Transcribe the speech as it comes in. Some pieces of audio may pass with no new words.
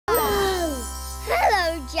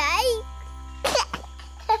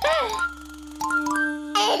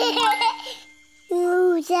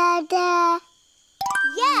Ooh, Dada.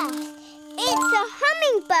 Yes, it's a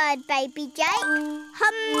hummingbird, Baby Jake.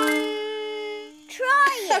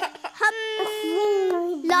 Try it.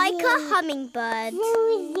 Like a hummingbird.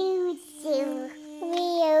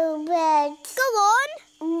 Real bird. Go on.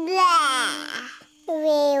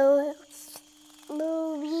 Real.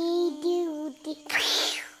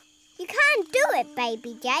 You can't do it,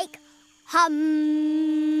 Baby Jake.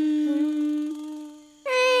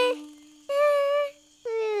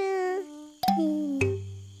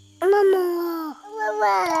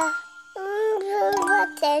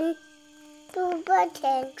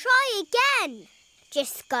 Button. Try again.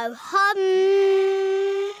 Just go hum.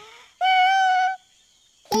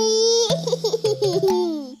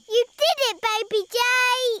 You did it, Baby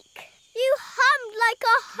Jake. You hummed like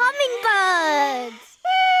a hummingbird.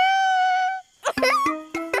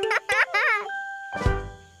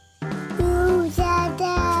 Ooh,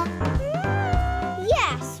 Dada.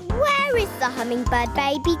 Yes, where is the hummingbird,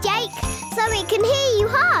 Baby Jake, so it can hear you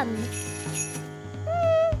hum?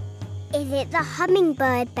 Is it the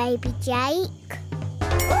hummingbird, Baby Jake?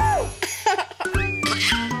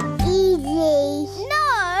 Easy.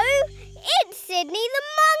 No, it's Sydney the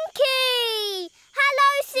monkey. Hello,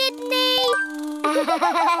 Sydney.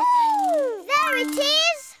 There it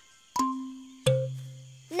is.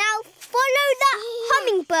 Now follow that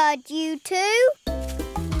hummingbird, you two.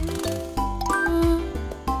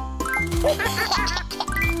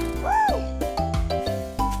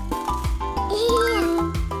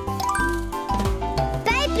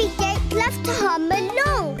 To hum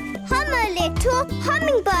along. Hum a little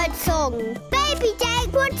hummingbird song. Baby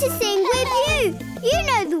Jake wants to sing with you. You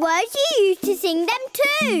know the words, you used to sing them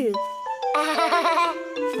too.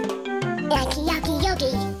 Yucky, yucky,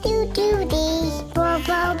 yucky, doo-doo-dee. Bo,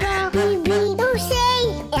 bo, bo, bee-bee, boo-see.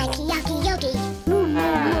 Yucky, yucky, yucky, moo,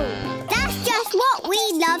 moo, moo. That's just what we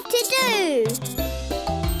love to do.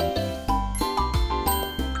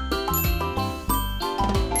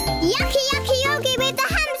 Yucky, yucky, yucky with the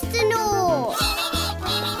hamster gnaw.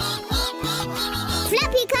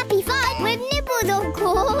 Flappy, clappy fun with nibbles, of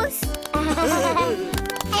course.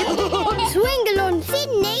 Swingle on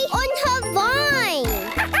Sydney on her vine.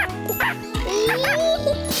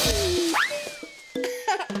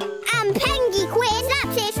 And Pengy Quinn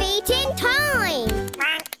slaps his feet in time.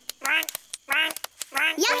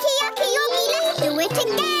 Yucky, yucky, yogi, let's do it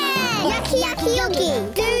again. Yucky, yucky, yogi,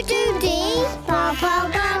 do-do-dee. Ba, ba,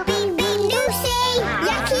 ba, bing, bing, Lucy.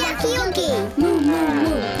 Yucky, yucky, yogi, moo, moo,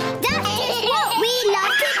 moo. That's just what we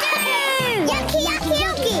love to do. Yucky, yucky,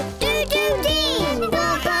 yogi, do-do-dee. Ba,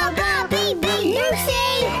 ba, ba, bing, bing, Lucy.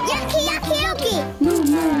 Yucky, yucky, yogi, moo,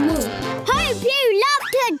 moo, moo. Hope you love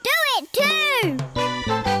to do it too.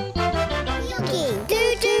 Yogi,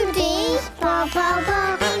 do-do-dee. Ba, ba, ba,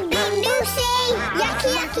 bing, bing, Lucy. Yucky,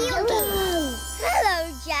 yucky, yogi. Hello,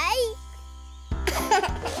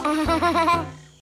 Jake.